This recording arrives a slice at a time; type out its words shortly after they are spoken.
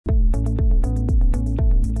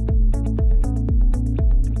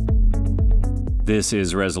This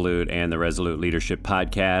is Resolute and the Resolute Leadership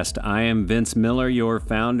Podcast. I am Vince Miller, your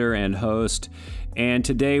founder and host, and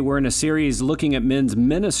today we're in a series looking at men's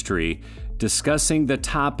ministry, discussing the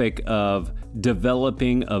topic of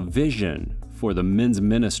developing a vision for the men's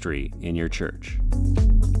ministry in your church.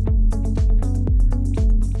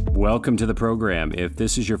 Welcome to the program. If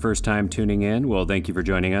this is your first time tuning in, well, thank you for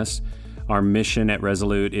joining us. Our mission at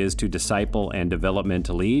Resolute is to disciple and develop men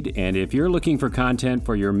to lead. And if you're looking for content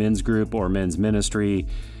for your men's group or men's ministry,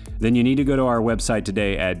 then you need to go to our website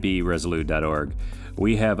today at beresolute.org.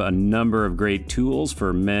 We have a number of great tools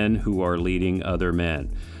for men who are leading other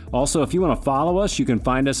men. Also, if you want to follow us, you can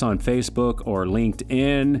find us on Facebook or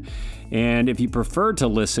LinkedIn. And if you prefer to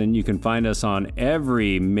listen, you can find us on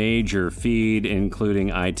every major feed, including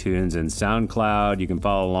iTunes and SoundCloud. You can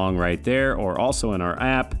follow along right there or also in our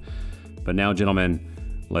app. But now,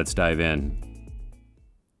 gentlemen, let's dive in.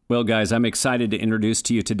 Well, guys, I'm excited to introduce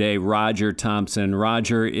to you today Roger Thompson.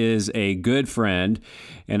 Roger is a good friend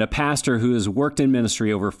and a pastor who has worked in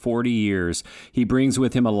ministry over 40 years. He brings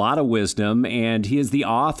with him a lot of wisdom, and he is the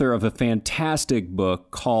author of a fantastic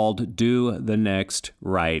book called Do the Next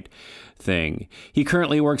Right Thing. He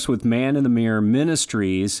currently works with Man in the Mirror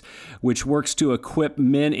Ministries, which works to equip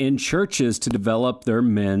men in churches to develop their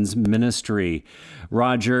men's ministry.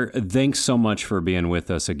 Roger, thanks so much for being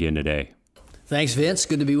with us again today. Thanks, Vince.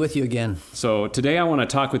 Good to be with you again. So today I want to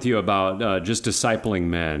talk with you about just discipling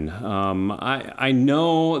men. I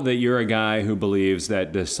know that you're a guy who believes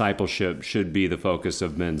that discipleship should be the focus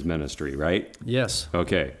of men's ministry, right? Yes.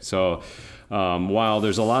 Okay. So while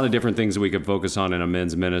there's a lot of different things that we could focus on in a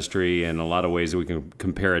men's ministry and a lot of ways that we can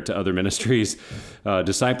compare it to other ministries,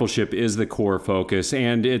 discipleship is the core focus,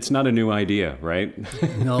 and it's not a new idea, right?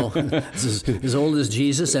 No, it's as old as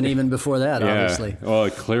Jesus and even before that, obviously. Well,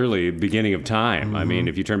 clearly, beginning of time. Mm-hmm. I mean,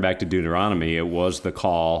 if you turn back to Deuteronomy, it was the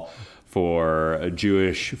call for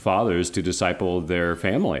Jewish fathers to disciple their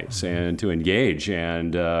families and to engage.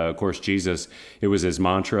 And of course, Jesus, it was his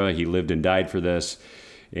mantra. He lived and died for this.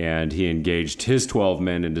 And he engaged his 12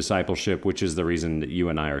 men in discipleship, which is the reason that you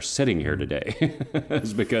and I are sitting here today,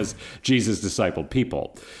 is because Jesus discipled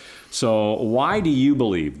people. So why do you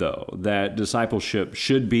believe, though, that discipleship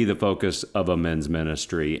should be the focus of a men's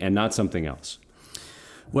ministry and not something else?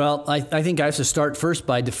 Well, I think I have to start first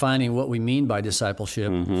by defining what we mean by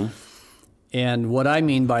discipleship. Mm-hmm. And what I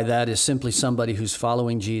mean by that is simply somebody who's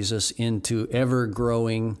following Jesus into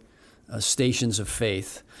ever-growing stations of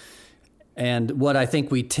faith. And what I think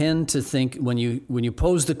we tend to think when you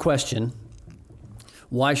pose the question,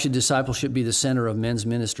 why should discipleship be the center of men's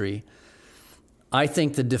ministry? I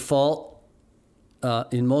think the default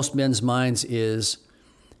in most men's minds is,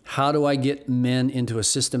 how do I get men into a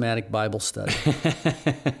systematic Bible study?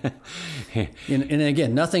 and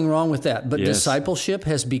again, nothing wrong with that. But yes, discipleship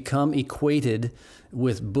has become equated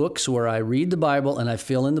with books where I read the Bible and I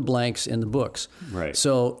fill in the blanks in the books. Right.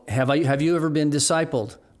 So have you ever been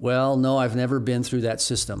discipled? Well, no, I've never been through that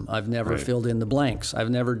system. I've never filled in the blanks. I've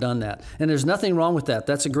never done that. And there's nothing wrong with that.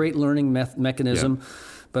 That's a great learning mechanism. Yeah.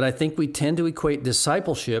 But I think we tend to equate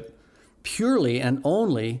discipleship purely and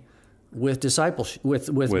only with discipleship,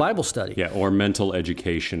 with Bible study. Yeah, or mental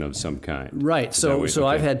education of some kind. Right. So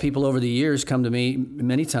I've had people over the years come to me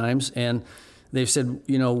many times, and they've said,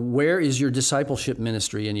 where is your discipleship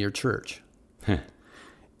ministry in your church?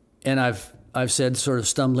 And I've said sort of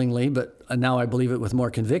stumblingly, but now I believe it with more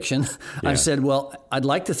conviction. Yeah. I've said, well, I'd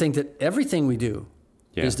like to think that everything we do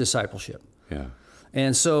is discipleship. Yeah.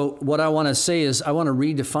 And so what I want to say is I want to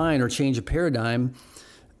redefine or change a paradigm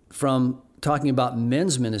from talking about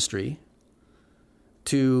men's ministry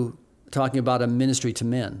to talking about a ministry to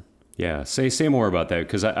men. Yeah. Say more about that,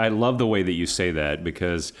 because I love the way that you say that,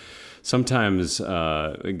 because sometimes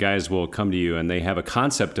guys will come to you and they have a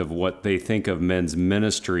concept of what they think of men's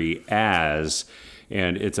ministry as,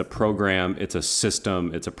 and it's a program, it's a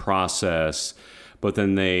system, it's a process, but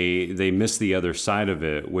then they miss the other side of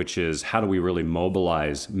it, which is, how do we really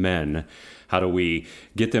mobilize men? How do we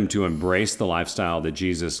get them to embrace the lifestyle that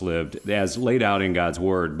Jesus lived as laid out in God's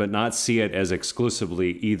Word, but not see it as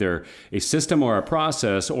exclusively either a system or a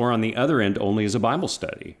process, or on the other end, only as a Bible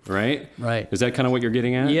study, right? Right. Is that kind of what you're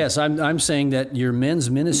getting at? Yes, I'm saying that your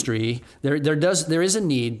men's ministry, there is a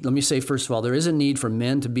need, let me say first of all, there is a need for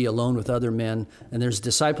men to be alone with other men, and there's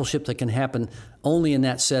discipleship that can happen only in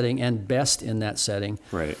that setting and best in that setting.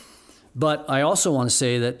 Right. But I also want to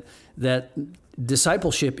say that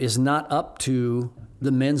discipleship is not up to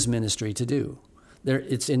the men's ministry to do.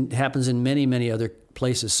 It happens in many, many other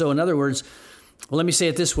places. So in other words, well, let me say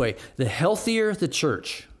it this way. The healthier the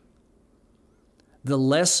church, the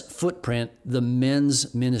less footprint the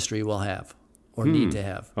men's ministry will have. or need to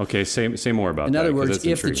have. Okay, say more about that. In other words,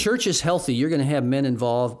 if the church is healthy, you're going to have men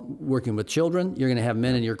involved working with children. You're going to have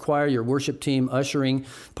men in your choir, your worship team, ushering,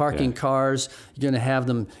 parking cars. You're going to have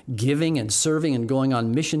them giving and serving and going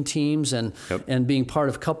on mission teams and being part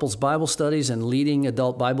of couples Bible studies and leading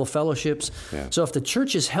adult Bible fellowships. Yeah. So if the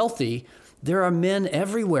church is healthy, there are men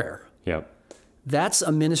everywhere. Yep. That's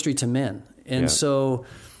a ministry to men. And so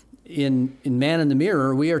in Man in the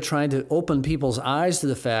Mirror, we are trying to open people's eyes to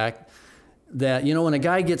the fact that, when a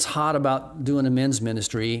guy gets hot about doing a men's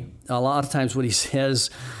ministry, a lot of times what he says,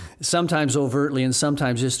 sometimes overtly and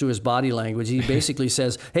sometimes just through his body language, he basically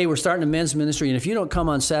says, hey, we're starting a men's ministry, and if you don't come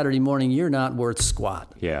on Saturday morning, you're not worth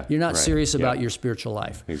squat. Yeah, you're not serious about your spiritual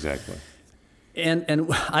life. Exactly. And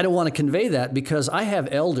I don't want to convey that because I have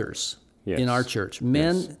elders in our church,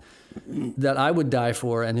 men that I would die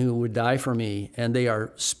for and who would die for me, and they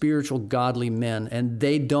are spiritual, godly men, and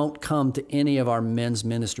they don't come to any of our men's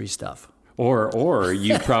ministry stuff. Or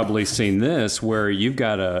you've probably seen this where you've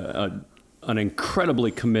got an incredibly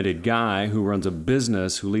committed guy who runs a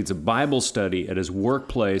business, who leads a Bible study at his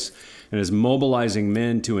workplace and is mobilizing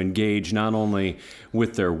men to engage not only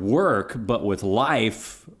with their work, but with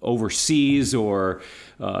life overseas or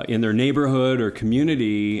in their neighborhood or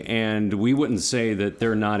community, and we wouldn't say that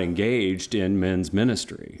they're not engaged in men's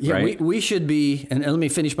ministry, right? We should be, and let me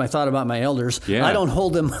finish my thought about my elders. Yeah. I don't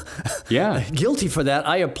hold them guilty for that.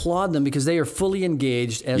 I applaud them because they are fully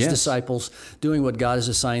engaged as disciples doing what God has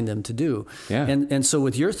assigned them to do. Yeah. And so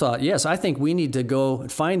with your thought, yes, I think we need to go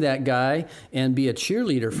find that guy and be a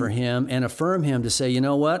cheerleader for him and affirm him to say, you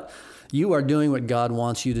know what? You are doing what God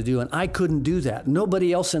wants you to do, and I couldn't do that.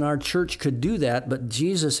 Nobody else in our church could do that, but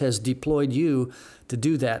Jesus has deployed you to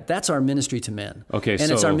do that. That's our ministry to men. Okay,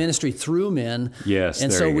 and it's our ministry through men. Yes,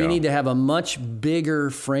 and so we need to have a much bigger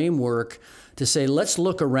framework to say, let's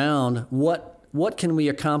look around. What can we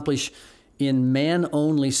accomplish in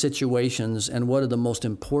man-only situations, and what are the most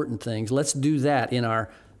important things? Let's do that in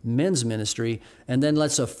our men's ministry, and then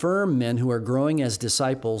let's affirm men who are growing as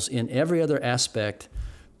disciples in every other aspect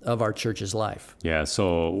of our church's life. Yeah,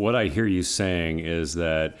 so what I hear you saying is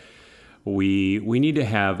that we need to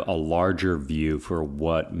have a larger view for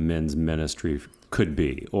what men's ministry could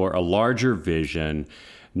be, or a larger vision,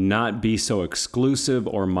 not be so exclusive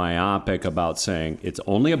or myopic about saying it's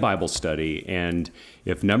only a Bible study, and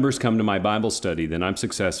if numbers come to my Bible study, then I'm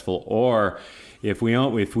successful, or if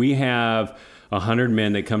we have 100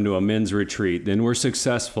 men that come to a men's retreat, then we're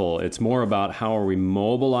successful. It's more about how are we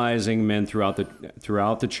mobilizing men throughout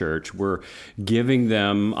the church. We're giving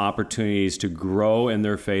them opportunities to grow in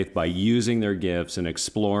their faith by using their gifts and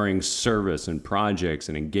exploring service and projects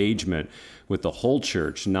and engagement with the whole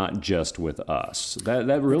church, not just with us.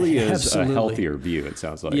 That really is a healthier view, it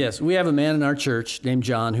sounds like. Yes, we have a man in our church named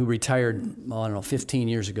John who retired, 15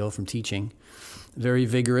 years ago from teaching. Very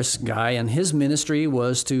vigorous guy, and his ministry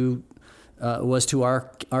was to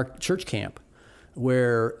our church camp,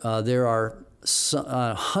 where there are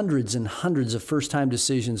hundreds and hundreds of first-time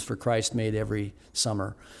decisions for Christ made every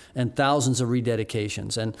summer, and thousands of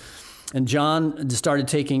rededications. And John started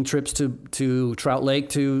taking trips to Trout Lake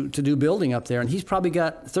to do building up there, and he's probably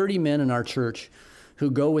got 30 men in our church who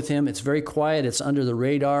go with him. It's very quiet. It's under the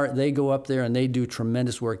radar. They go up there and they do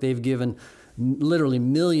tremendous work. They've given literally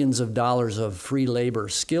millions of dollars of free labor,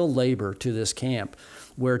 skilled labor to this camp,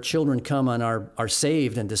 where children come and are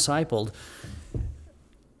saved and discipled.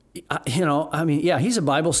 He's a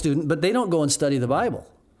Bible student, but they don't go and study the Bible.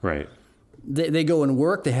 Right. They go and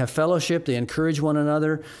work. They have fellowship. They encourage one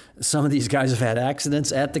another. Some of these guys have had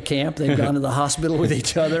accidents at the camp. They've gone to the hospital with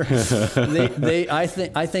each other. I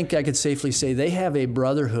think I could safely say they have a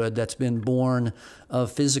brotherhood that's been born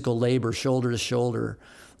of physical labor, shoulder to shoulder,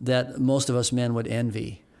 that most of us men would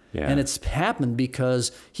envy. Yeah. And it's happened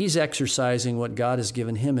because he's exercising what God has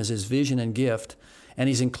given him as his vision and gift, and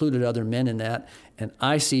he's included other men in that. And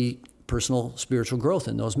I see personal spiritual growth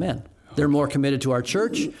in those men. They're more committed to our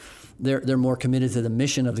church. They're more committed to the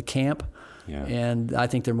mission of the camp. Yeah. And I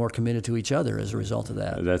think they're more committed to each other as a result of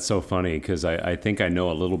that. That's so funny because I think I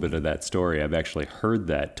know a little bit of that story. I've actually heard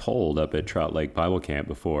that told up at Trout Lake Bible Camp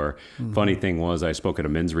before. Mm-hmm. Funny thing was I spoke at a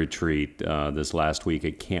men's retreat this last week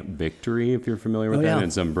at Camp Victory, if you're familiar with that, in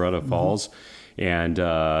Zumbretta Falls. Mm-hmm.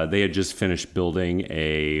 And they had just finished building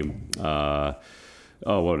a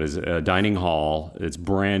dining hall. It's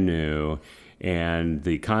brand new. And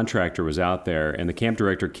the contractor was out there, and the camp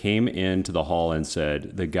director came into the hall and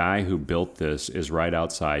said, the guy who built this is right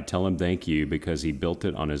outside. Tell him thank you because he built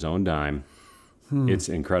it on his own dime. It's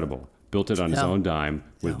incredible. Built it on his own dime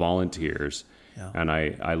with volunteers. Yeah. And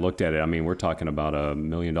I looked at it. I mean, we're talking about $1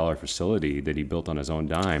 million facility that he built on his own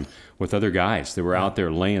dime with other guys that were out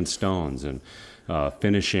there laying stones and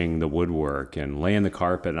finishing the woodwork and laying the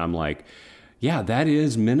carpet. And I'm like, yeah, that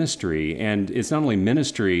is ministry. And it's not only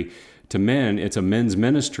ministry to men, it's a men's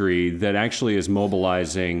ministry that actually is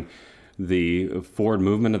mobilizing the forward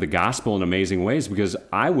movement of the gospel in amazing ways, because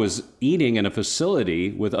I was eating in a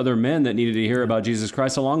facility with other men that needed to hear about Jesus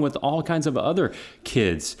Christ, along with all kinds of other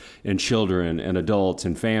kids and children and adults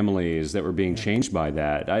and families that were being changed by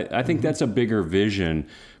that. I think that's a bigger vision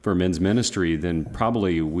for men's ministry than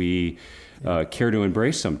probably we care to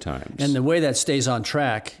embrace sometimes. And the way that stays on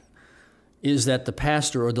track is that the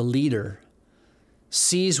pastor or the leader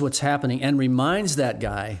sees what's happening and reminds that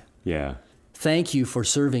guy, thank you for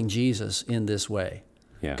serving Jesus in this way.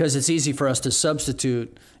 Because it's easy for us to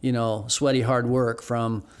substitute, sweaty hard work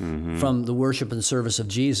from the worship and service of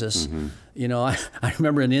Jesus. I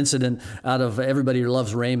remember an incident out of Everybody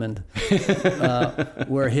Loves Raymond,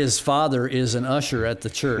 where his father is an usher at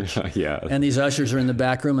the church. And these ushers are in the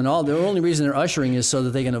back room, and the only reason they're ushering is so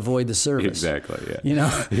that they can avoid the service. Exactly.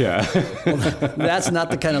 Well, that's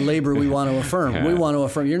not the kind of labor we want to affirm. We want to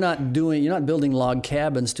affirm you're not building log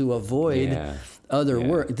cabins to avoid other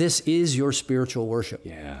work. This is your spiritual worship.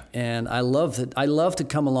 And I love to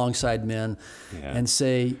come alongside men and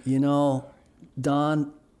say,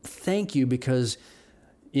 Don, thank you, because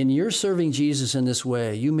in your serving Jesus in this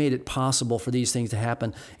way, you made it possible for these things to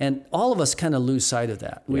happen. And all of us kind of lose sight of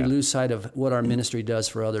that. We lose sight of what our ministry does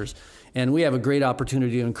for others. And we have a great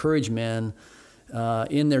opportunity to encourage men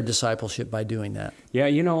in their discipleship by doing that.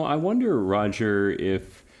 I wonder, Roger,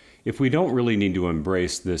 if we don't really need to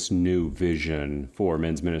embrace this new vision for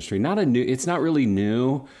men's ministry. It's not really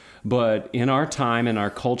new, but in our time, in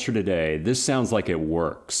our culture today, this sounds like it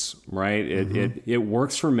works, right? It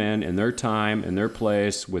works for men in their time, in their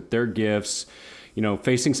place, with their gifts,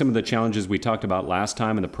 facing some of the challenges we talked about last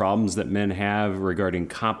time and the problems that men have regarding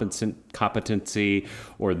competency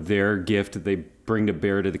or their gift that they bring to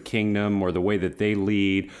bear to the kingdom, or the way that they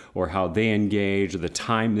lead, or how they engage, or the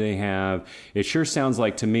time they have. It sure sounds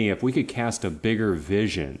like to me, if we could cast a bigger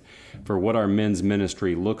vision for what our men's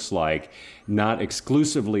ministry looks like, not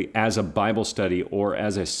exclusively as a Bible study or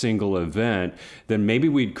as a single event, then maybe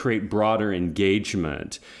we'd create broader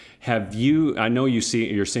engagement. I know you're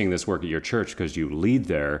seeing this work at your church because you lead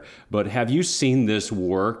there, but have you seen this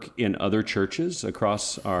work in other churches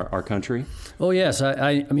across our country? Oh, yes.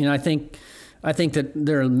 I think that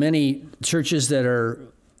there are many churches that are,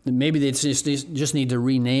 maybe they just need to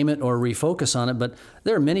rename it or refocus on it, but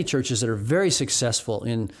there are many churches that are very successful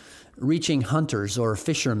in reaching hunters or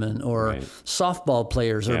fishermen or softball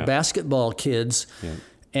players or basketball kids.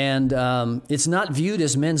 And it's not viewed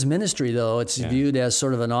as men's ministry, though. It's viewed as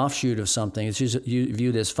sort of an offshoot of something. It's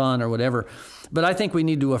viewed as fun or whatever. But I think we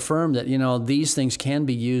need to affirm that, these things can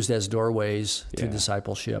be used as doorways to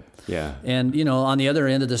discipleship. And, on the other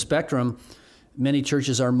end of the spectrum, many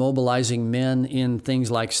churches are mobilizing men in things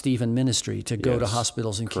like Stephen Ministry to go to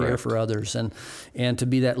hospitals and care for others, and to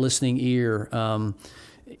be that listening ear,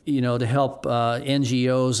 to help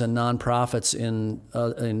NGOs and nonprofits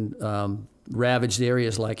in ravaged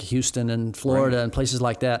areas like Houston and Florida and places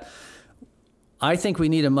like that. I think we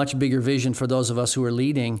need a much bigger vision for those of us who are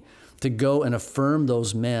leading to go and affirm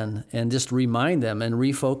those men and just remind them and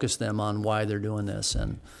refocus them on why they're doing this,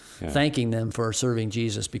 and thanking them for serving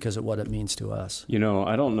Jesus because of what it means to us.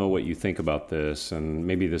 I don't know what you think about this, and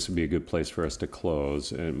maybe this would be a good place for us to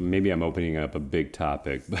close. Maybe I'm opening up a big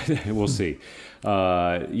topic, but we'll see.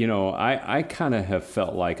 I kind of have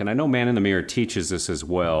felt like, and I know Man in the Mirror teaches this as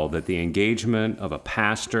well, that the engagement of a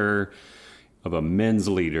pastor, of a men's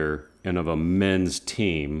leader, and of a men's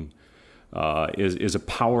team is a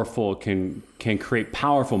powerful, can create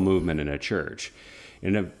powerful movement in a church.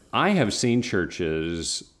 And I have seen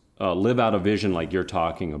churches live out a vision like you're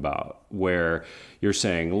talking about, where you're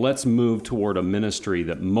saying, let's move toward a ministry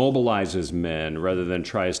that mobilizes men rather than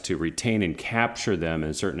tries to retain and capture them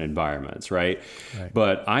in certain environments, right?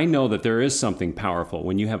 But I know that there is something powerful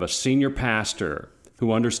when you have a senior pastor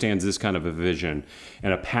who understands this kind of a vision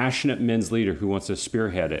and a passionate men's leader who wants to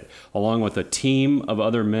spearhead it, along with a team of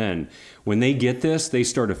other men. When they get this, they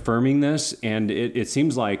start affirming this, and it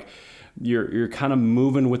seems like you're kind of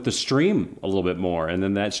moving with the stream a little bit more, and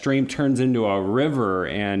then that stream turns into a river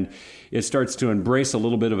and it starts to embrace a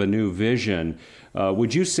little bit of a new vision.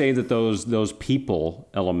 Would you say that those people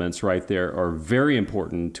elements right there are very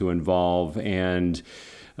important to involve and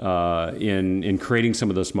in creating some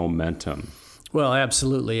of this momentum? Well,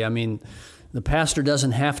 absolutely. I mean, the pastor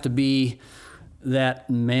doesn't have to be that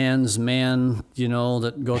man's man,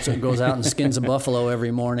 that goes out and skins a buffalo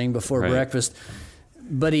every morning before breakfast.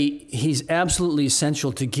 But he's absolutely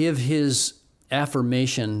essential to give his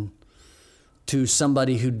affirmation to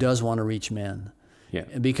somebody who does want to reach men. Yeah.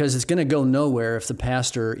 Because it's going to go nowhere if the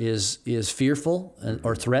pastor is fearful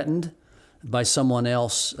or threatened by someone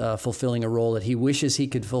else fulfilling a role that he wishes he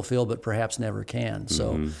could fulfill but perhaps never can.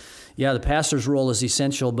 So, the pastor's role is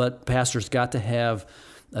essential, but pastors got to have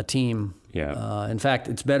a team. Yeah. In fact,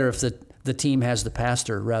 it's better if the team has the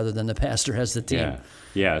pastor rather than the pastor has the team. Yeah.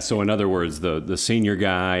 Yeah. So in other words, the senior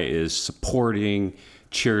guy is supporting,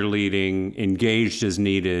 cheerleading, engaged as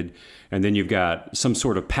needed, and then you've got some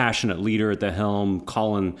sort of passionate leader at the helm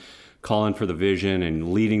calling for the vision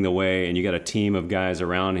and leading the way, and you got a team of guys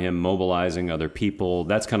around him mobilizing other people.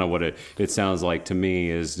 That's kind of what it sounds like to me,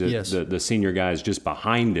 is the senior guy is just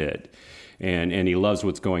behind it, and he loves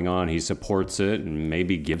what's going on. He supports it and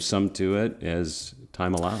maybe gives some to it as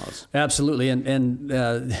time allows. Absolutely.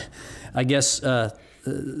 And I guess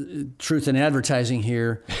truth in advertising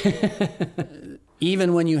here,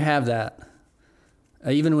 even when you have that,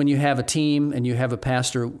 even when you have a team and you have a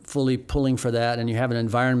pastor fully pulling for that, and you have an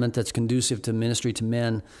environment that's conducive to ministry to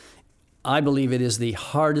men, I believe it is the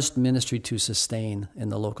hardest ministry to sustain in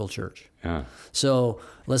the local church. Yeah. So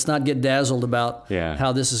let's not get dazzled about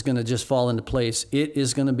how this is going to just fall into place. It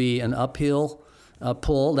is going to be an uphill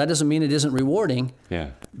pull. That doesn't mean it isn't rewarding,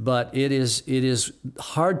 but it is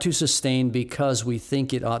hard to sustain because we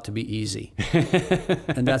think it ought to be easy.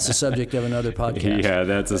 And that's the subject of another podcast. Yeah,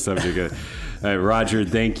 that's a subject of... Roger,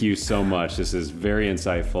 thank you so much. This is very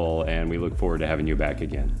insightful, and we look forward to having you back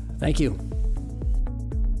again. Thank you.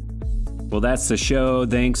 Well, that's the show.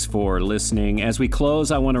 Thanks for listening. As we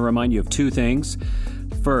close, I want to remind you of two things.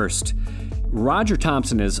 First, Roger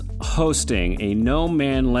Thompson is hosting a No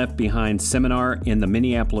Man Left Behind seminar in the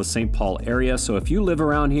Minneapolis-St. Paul area. So if you live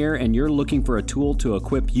around here and you're looking for a tool to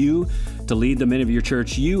equip you to lead the men of your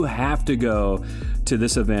church, you have to go to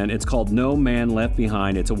this event. It's called No Man Left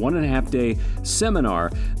Behind. It's a 1.5-day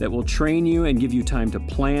seminar that will train you and give you time to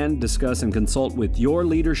plan, discuss, and consult with your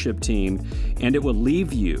leadership team, and it will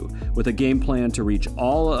leave you with a game plan to reach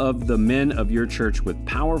all of the men of your church with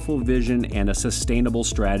powerful vision and a sustainable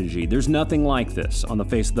strategy. There's nothing like this on the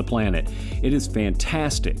face of the planet. It is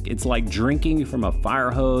fantastic. It's like drinking from a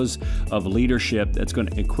fire hose of leadership that's going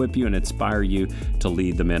to equip you and inspire you to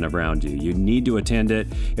lead the men around you. You need to attend it.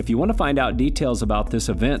 If you want to find out details about this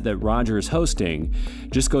event that Roger is hosting,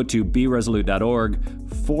 just go to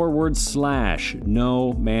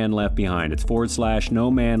beresolute.org/No Man Left Behind. It's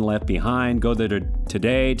 /No Man Left Behind. Go there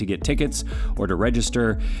today to get tickets or to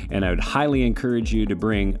register, and I would highly encourage you to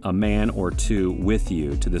bring a man or two with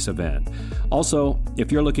you to this event. Also,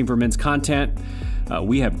 if you're looking for men's content,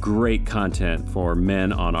 we have great content for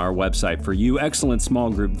men on our website for you. Excellent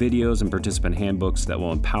small group videos and participant handbooks that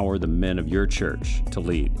will empower the men of your church to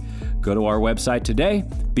lead. Go to our website today,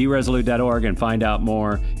 beresolute.org, and find out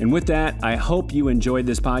more. And with that, I hope you enjoyed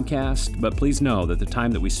this podcast, but please know that the time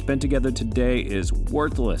that we spent together today is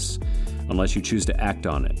worthless unless you choose to act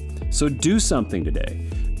on it. So do something today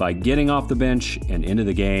by getting off the bench and into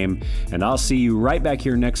the game. And I'll see you right back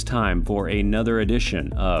here next time for another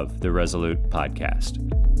edition of the Resolute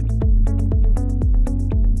Podcast.